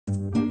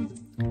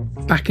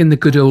Back in the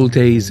good old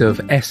days of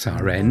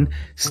SRN,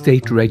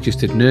 State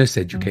Registered Nurse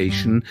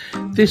Education,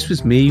 this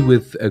was me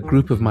with a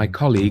group of my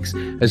colleagues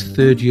as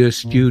third-year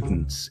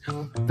students.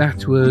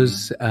 That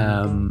was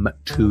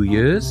 2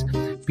 years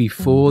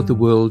before the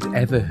world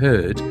ever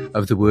heard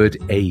of the word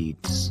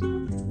AIDS.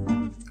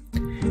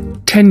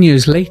 10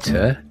 years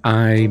later,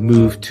 I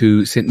moved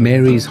to St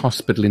Mary's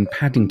Hospital in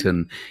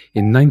Paddington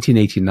in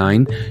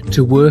 1989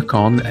 to work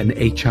on an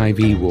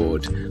HIV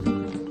ward.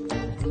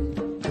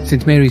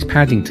 St Mary's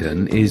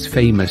Paddington is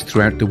famous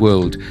throughout the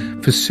world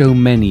for so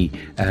many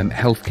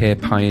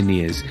healthcare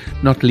pioneers,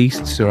 not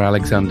least Sir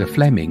Alexander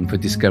Fleming for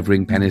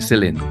discovering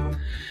penicillin.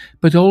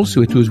 But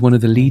also it was one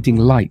of the leading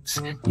lights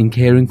in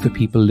caring for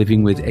people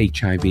living with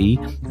HIV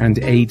and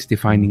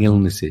AIDS-defining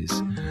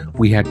illnesses.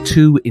 We had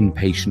 2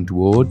 inpatient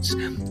wards,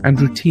 and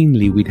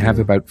routinely we'd have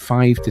about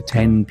 5 to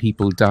 10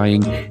 people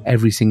dying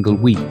every single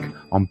week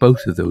on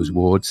both of those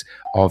wards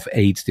of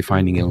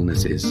AIDS-defining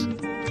illnesses.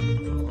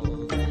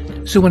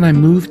 So when I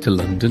moved to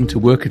London to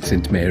work at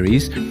St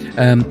Mary's,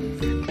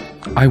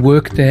 I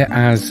worked there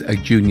as a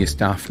junior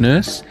staff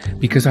nurse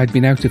because I'd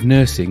been out of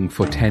nursing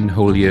for 10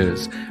 whole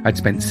years. I'd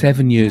spent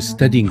 7 years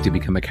studying to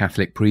become a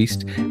Catholic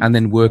priest and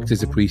then worked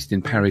as a priest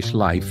in parish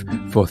life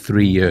for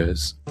 3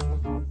 years.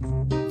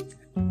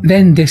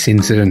 Then this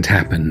incident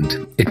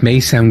happened. It may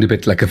sound a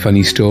bit like a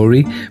funny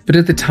story, but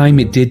at the time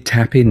it did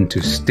tap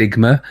into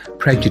stigma,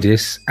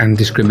 prejudice and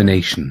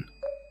discrimination.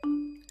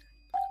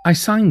 I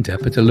signed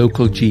up at a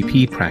local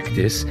GP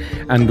practice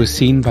and was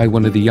seen by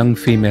one of the young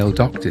female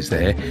doctors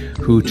there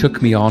who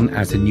took me on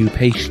as a new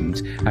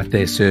patient at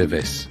their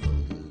service.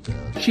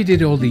 She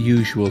did all the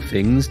usual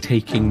things,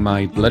 taking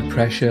my blood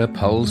pressure,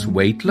 pulse,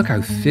 weight. Look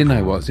how thin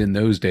I was in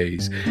those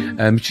days.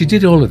 She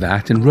did all of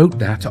that and wrote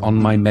that on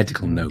my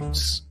medical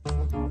notes.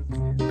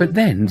 But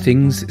then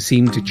things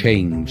seemed to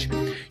change.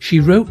 She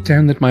wrote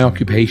down that my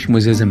occupation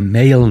was as a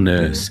male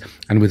nurse,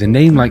 and with a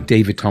name like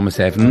David Thomas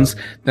Evans,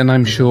 then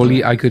I'm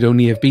surely I could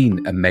only have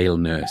been a male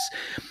nurse.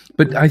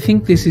 But I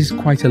think this is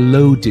quite a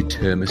loaded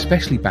term,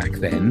 especially back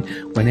then.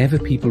 Whenever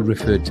people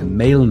referred to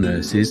male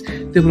nurses,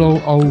 there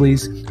were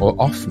always, or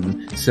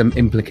often, some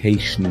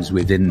implications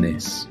within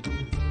this.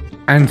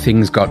 And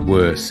things got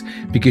worse,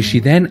 because she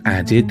then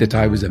added that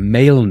I was a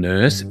male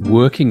nurse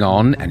working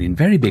on, and in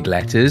very big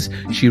letters,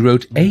 she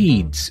wrote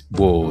AIDS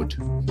ward.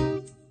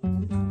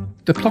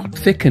 The plot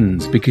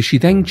thickens because she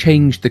then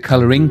changed the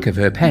colour ink of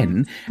her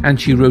pen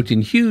and she wrote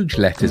in huge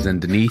letters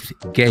underneath,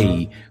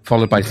 gay,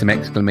 followed by some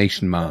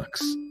exclamation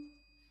marks.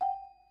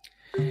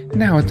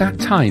 Now, at that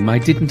time, I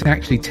didn't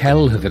actually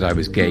tell her that I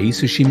was gay,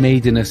 so she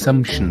made an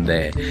assumption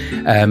there.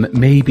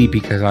 Maybe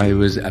because I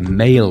was a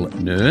male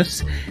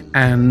nurse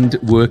and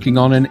working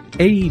on an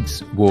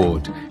AIDS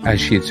ward,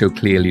 as she had so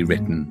clearly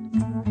written.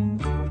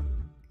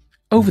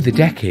 Over the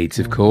decades,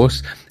 of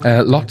course,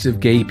 lots of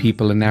gay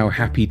people are now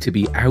happy to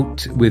be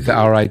out with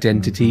our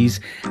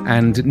identities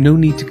and no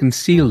need to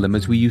conceal them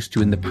as we used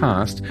to in the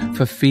past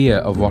for fear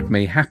of what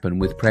may happen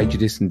with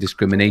prejudice and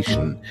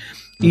discrimination.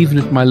 Even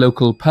at my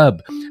local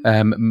pub,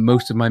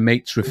 most of my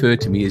mates refer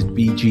to me as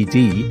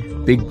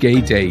BGD, Big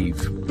Gay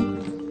Dave.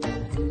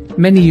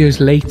 Many years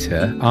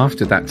later,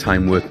 after that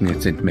time working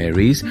at St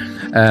Mary's,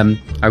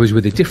 I was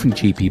with a different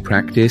GP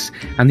practice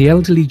and the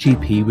elderly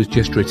GP was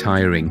just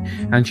retiring.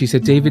 And she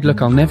said, David,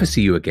 look, I'll never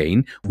see you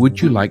again.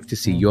 Would you like to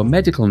see your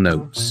medical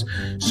notes?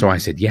 So I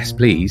said, yes,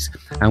 please.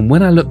 And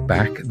when I look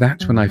back,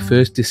 that's when I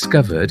first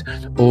discovered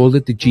all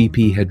that the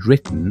GP had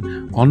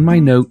written on my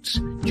notes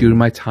during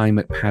my time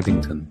at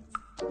Paddington.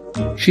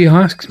 She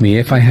asked me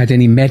if I had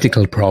any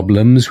medical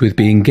problems with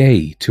being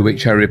gay, to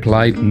which I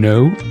replied,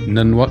 no,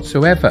 none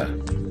whatsoever.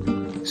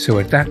 So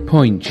at that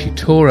point, she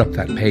tore up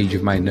that page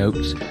of my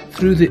notes,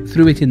 threw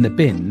it in the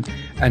bin,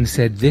 and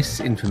said, this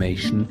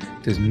information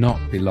does not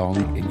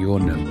belong in your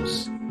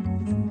notes.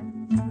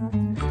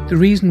 The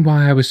reason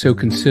why I was so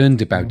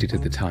concerned about it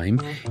at the time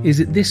is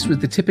that this was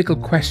the typical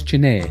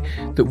questionnaire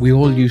that we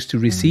all used to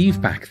receive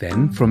back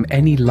then from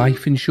any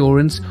life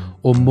insurance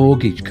or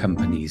mortgage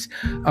companies,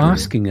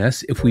 asking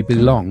us if we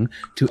belong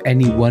to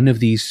any one of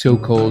these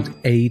so-called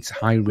AIDS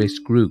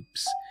high-risk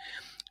groups.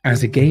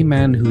 As a gay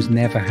man who's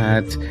never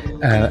had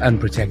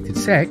unprotected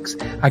sex,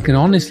 I can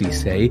honestly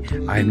say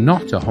I'm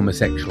not a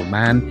homosexual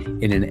man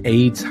in an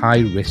AIDS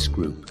high-risk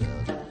group.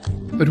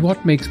 But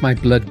what makes my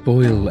blood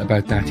boil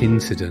about that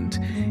incident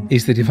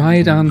is that if I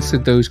had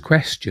answered those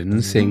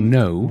questions saying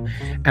no,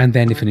 and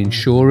then if an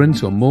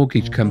insurance or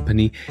mortgage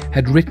company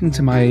had written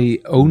to my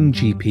own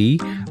GP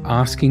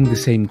asking the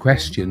same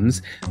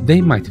questions, they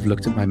might have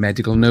looked at my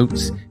medical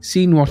notes,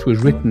 seen what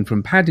was written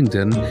from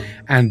Paddington,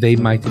 and they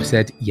might have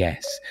said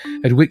yes,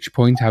 at which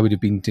point I would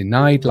have been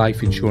denied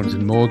life insurance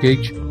and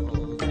mortgage.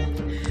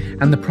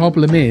 And the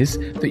problem is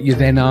that you're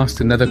then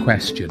asked another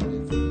question.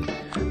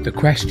 The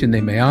question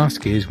they may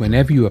ask is,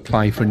 whenever you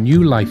apply for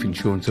new life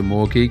insurance or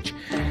mortgage,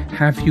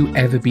 have you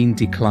ever been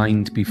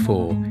declined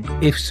before?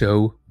 If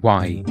so,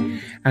 why?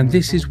 And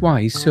this is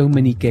why so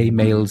many gay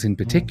males in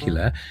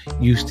particular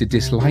used to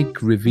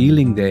dislike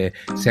revealing their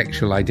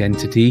sexual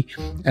identity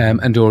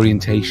and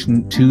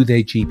orientation to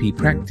their GP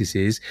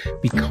practices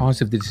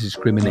because of the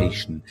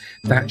discrimination.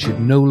 That should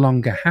no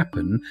longer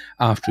happen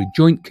after a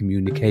joint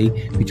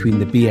communique between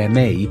the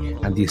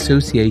BMA and the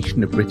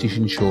Association of British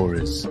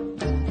Insurers.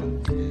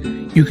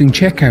 You can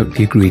check out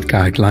the agreed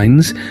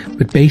guidelines,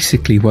 but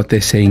basically what they're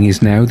saying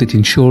is now that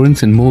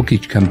insurance and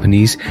mortgage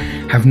companies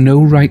have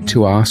no right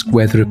to ask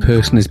whether a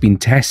person has been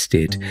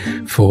tested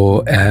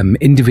for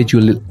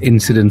individual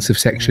incidents of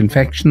sexual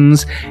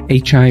infections,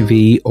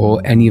 HIV,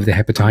 or any of the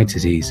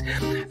hepatitis.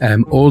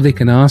 All they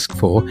can ask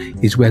for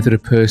is whether a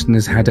person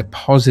has had a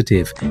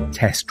positive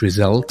test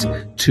result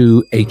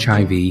to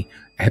HIV,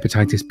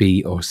 hepatitis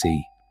B or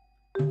C.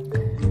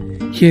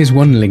 Here's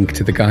one link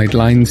to the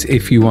guidelines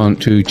if you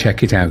want to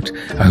check it out.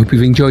 I hope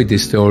you've enjoyed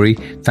this story.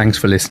 Thanks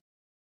for listening.